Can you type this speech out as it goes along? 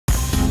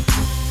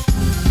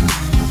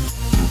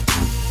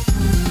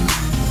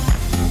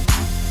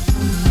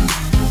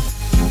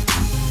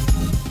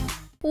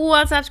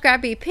What's up,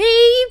 Scrappy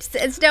peeps?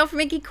 It's Del from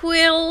Inkie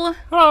Quill.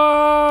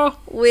 Hello.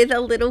 With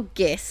a little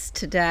guest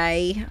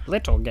today.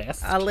 Little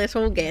guest. A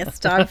little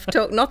guest. I've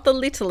talked, not the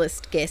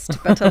littlest guest,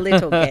 but a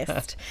little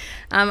guest.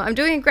 I'm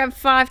doing a Grab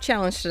 5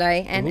 challenge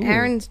today, and Ooh.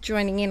 Aaron's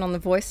joining in on the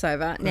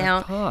voiceover.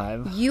 Now,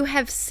 5. you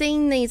have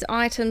seen these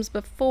items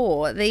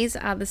before. These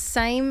are the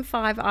same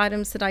 5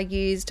 items that I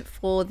used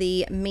for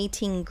the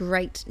Meeting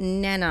Great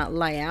Nana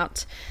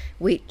layout,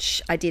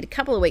 which I did a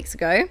couple of weeks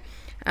ago.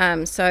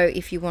 So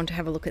if you want to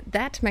have a look at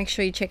that, make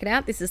sure you check it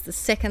out. This is the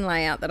second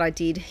layout that I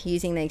did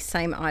using these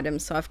same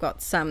items. So I've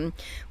got some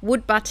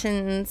wood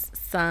buttons,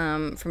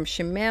 some from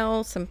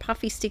Chamel, some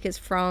puffy stickers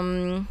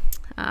from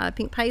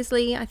Pink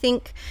Paisley, I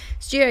think,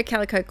 Studio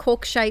Calico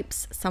cork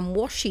shapes, some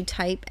washi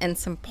tape, and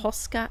some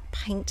Posca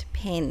paint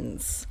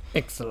pens.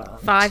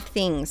 Excellent. 5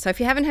 things. So if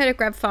you haven't heard of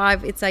Grab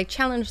 5, it's a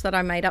challenge that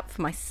I made up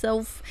for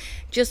myself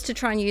just to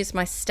try and use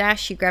my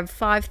stash. You grab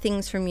 5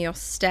 things from your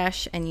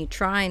stash and you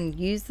try and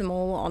use them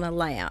all on a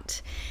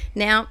layout.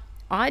 Now,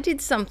 I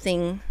did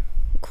something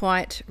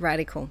quite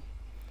radical.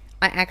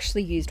 I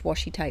actually used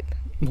washi tape.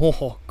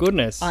 Oh,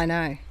 goodness. I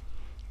know.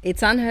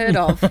 It's unheard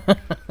of.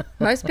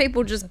 Most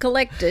people just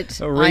collect it.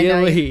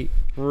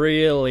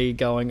 Really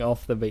going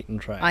off the beaten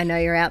track. I know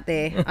you're out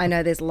there. I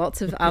know there's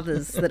lots of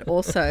others that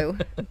also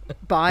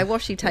buy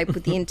washi tape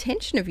with the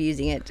intention of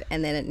using it,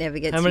 and then it never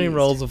gets used. How many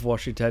rolls of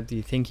washi tape do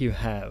you think you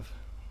have?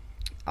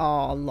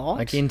 Oh, a lot.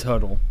 Like in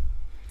total?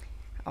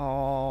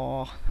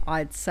 Oh,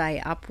 I'd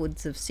say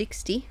upwards of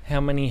 60.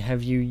 How many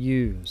have you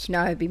used?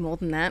 No, it'd be more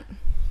than that.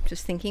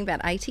 Just thinking, about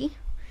 80.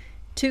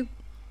 2.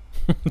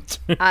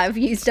 I've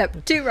used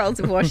up 2 rolls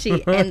of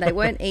washi, and they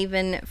weren't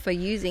even for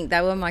using. They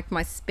were like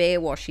my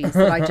spare washies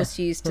that I just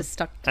used to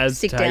stick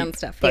tape, down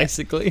stuff.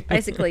 Basically. Yeah,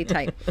 basically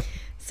tape.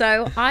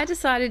 So I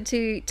decided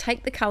to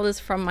take the colours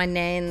from my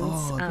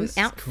Nan's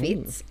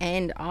outfits,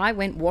 and I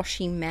went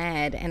washi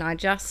mad, and I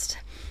just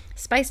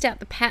spaced out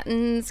the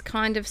patterns,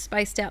 kind of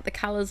spaced out the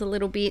colours a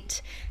little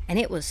bit, and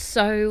it was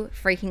so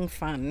freaking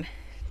fun.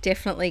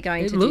 Definitely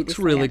going to do this. It looks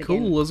really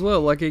cool as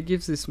well. Like, it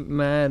gives this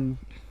mad...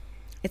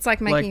 It's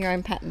like making your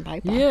own pattern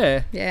paper.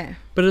 Yeah. Yeah.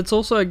 But it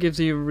also gives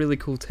you a really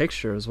cool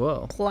texture as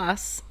well.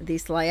 Plus,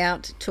 this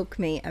layout took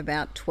me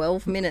about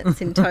 12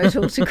 minutes in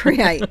total to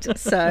create.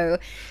 So,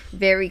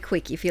 very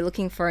quick. If you're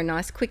looking for a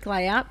nice quick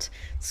layout,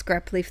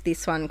 scrap lift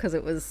this one, because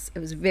it was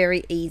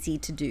very easy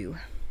to do.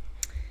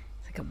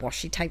 It's like a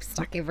washi tape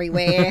stuck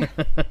everywhere.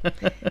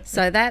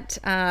 So that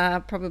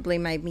probably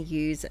made me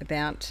use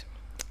about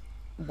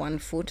 1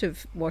 foot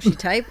of washi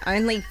tape.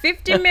 Only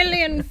 50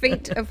 million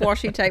feet of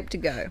washi tape to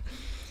go.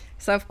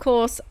 So, of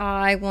course,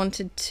 I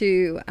wanted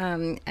to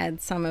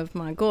add some of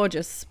my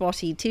gorgeous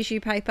spotty tissue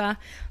paper.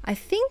 I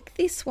think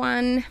this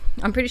one,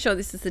 I'm pretty sure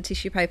this is the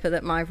tissue paper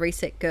that my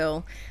Reset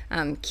Girl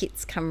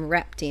kits come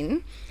wrapped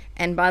in.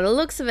 And by the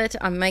looks of it,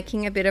 I'm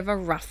making a bit of a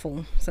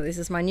ruffle. So this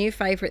is my new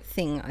favourite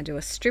thing. I do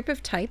a strip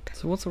of tape.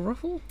 So what's a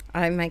ruffle?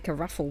 I make a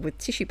ruffle with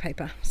tissue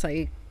paper. So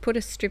you put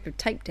a strip of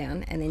tape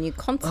down and then you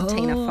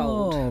concertina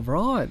fold. Oh,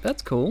 right.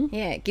 That's cool.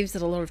 Yeah, it gives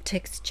it a lot of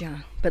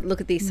texture. But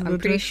look at this. I'm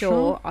pretty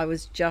sure I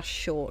was just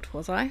short,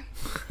 was I?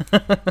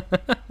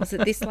 Was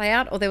it this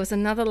layout? Or there was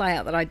another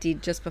layout that I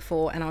did just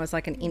before and I was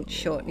like an inch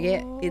short.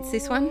 Yeah, it's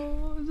this one.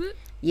 Is it?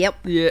 Yep.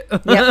 Yeah.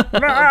 Yep.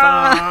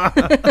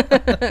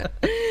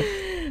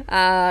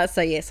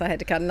 So yes, I had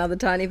to cut another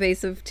tiny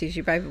piece of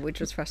tissue paper, which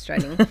was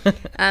frustrating.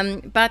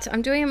 But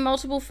I'm doing a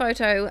multiple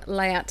photo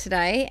layout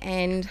today,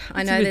 and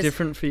I know there's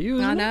different for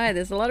you. I know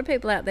there's a lot of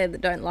people out there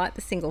that don't like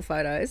the single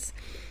photos.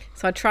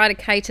 So I try to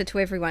cater to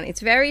everyone.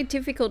 It's very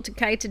difficult to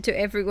cater to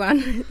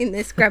everyone in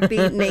their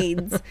scrappy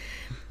needs.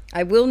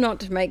 I will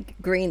not make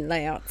green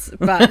layouts,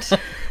 but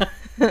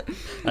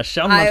I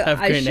shall not have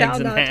green eggs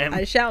and ham.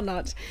 I shall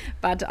not,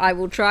 but I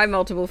will try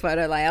multiple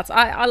photo layouts.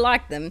 I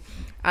like them.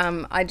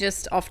 I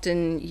just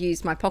often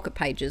use my pocket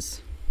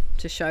pages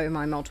to show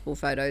my multiple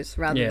photos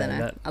rather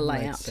than a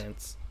layout. Makes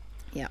sense.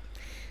 Yeah,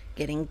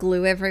 getting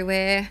glue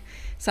everywhere.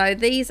 So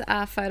these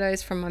are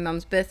photos from my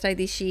mum's birthday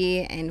this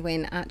year and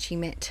when Archie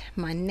met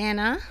my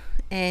Nana.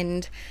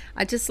 And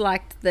I just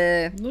liked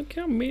the... Look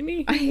how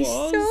many he He's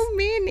was. so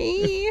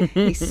many.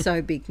 He's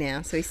so big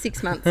now. So he's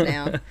 6 months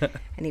now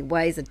and he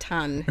weighs a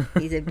ton.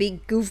 He's a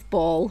big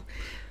goofball.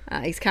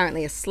 He's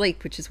currently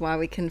asleep, which is why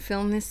we can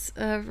film this,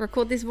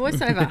 record this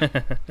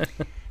voiceover.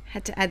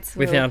 Had to add some...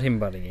 Without him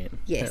butting in,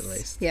 yes. at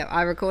least. Yeah,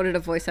 I recorded a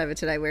voiceover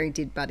today where he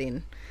did butt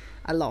in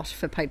a lot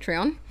for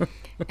Patreon.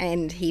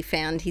 And he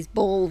found his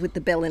ball with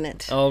the bell in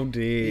it. Oh,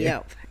 dear.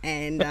 Yep.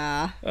 And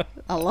a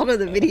lot of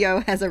the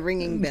video has a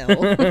ringing bell.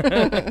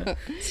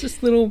 It's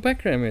just little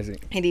background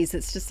music. It is.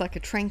 It's just like a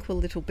tranquil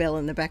little bell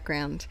in the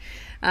background.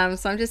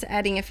 So I'm just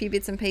adding a few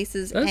bits and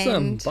pieces.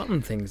 Those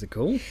button things are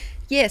cool.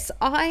 Yes,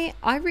 I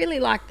really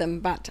like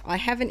them, but I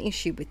have an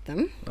issue with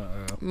them.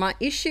 My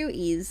issue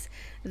is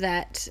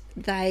that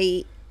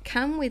they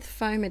come with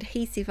foam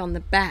adhesive on the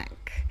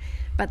back,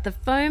 but the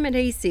foam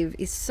adhesive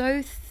is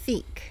so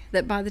thick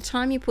that by the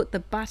time you put the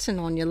button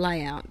on your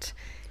layout,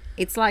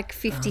 it's like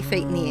 50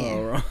 feet in the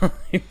air.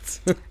 Right.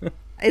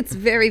 It's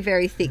very,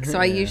 very thick, so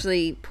I Yeah.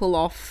 usually pull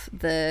off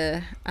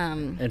the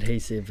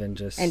Adhesive and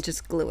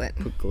just glue it.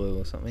 put glue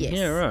or something. Yes.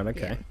 Yeah, right,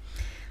 okay. Yeah.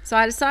 So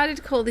I decided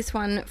to call this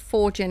one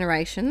 4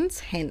 Generations,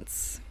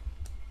 hence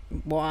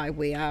why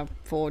we are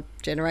 4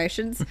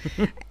 generations.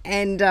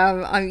 And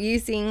I'm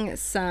using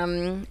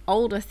some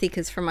older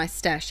thickers from my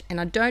stash,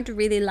 and I don't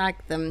really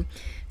like them.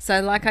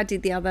 So like I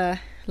did the other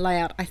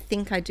layout, I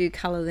think I do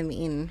colour them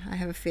in. I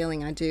have a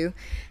feeling I do.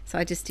 So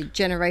I just did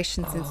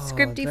Generations in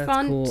Scripty that's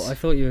font. cool. I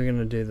thought you were going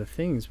to do the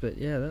things, but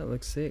yeah, that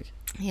looks sick.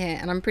 Yeah,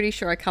 and I'm pretty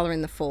sure I colour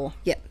in the 4.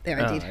 Yep,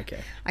 there I did. Okay.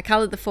 I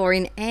coloured the 4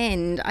 in,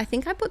 and I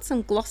think I put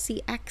some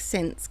glossy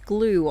accents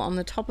glue on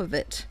the top of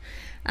it,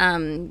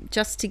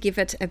 just to give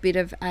it a bit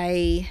of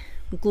a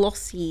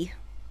glossy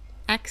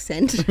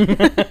accent.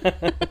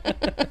 Don't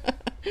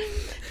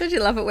you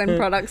love it when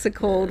products are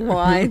called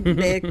why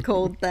they're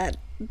called that?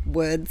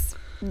 Words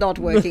not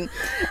working.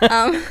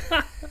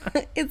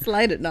 It's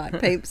late at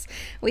night, peeps.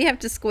 We have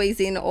to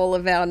squeeze in all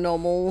of our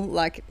normal,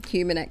 like,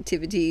 human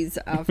activities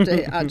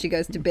after Archie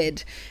goes to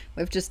bed.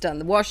 We've just done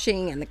the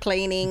washing and the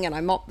cleaning, and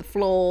I mopped the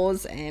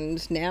floors,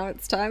 and now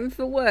it's time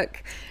for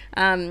work.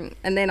 And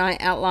then I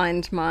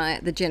outlined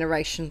the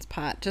Generations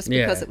part just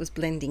because Yeah. it was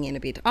blending in a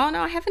bit. Oh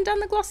no, I haven't done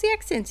the glossy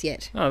accents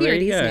yet. Oh, Here there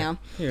it you is go. now.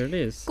 Here it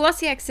is.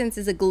 Glossy accents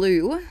is a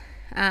glue.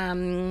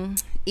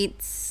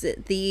 It's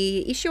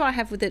the issue I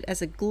have with it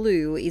as a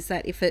glue is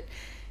that if it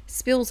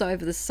spills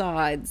over the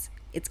sides,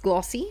 it's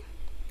glossy,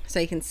 so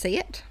you can see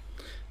it.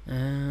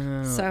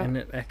 And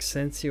it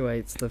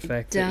accentuates the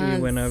fact that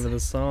you went over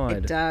the side.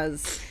 It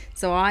does.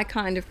 So I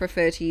kind of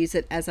prefer to use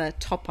it as a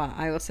topper.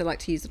 I also like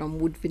to use it on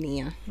wood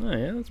veneer. Oh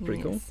yeah, that's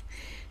pretty cool.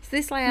 So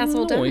this layout's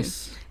all done.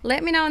 Nice.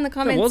 Let me know in the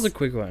comments. That was a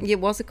quick one. It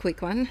was a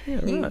quick one.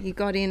 Yeah, right. You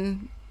got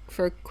in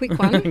for a quick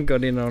one.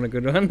 Got in on a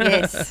good one.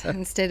 Yes,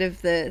 instead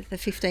of the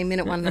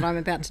 15-minute one that I'm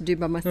about to do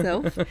by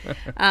myself.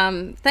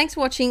 Thanks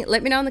for watching.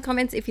 Let me know in the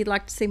comments if you'd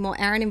like to see more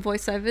Aaron in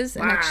voiceovers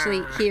and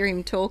actually hear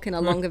him talk in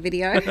a longer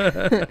video.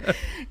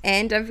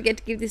 And don't forget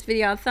to give this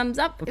video a thumbs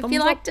up if you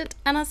liked it.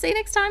 And I'll see you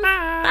next time.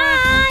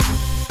 Bye.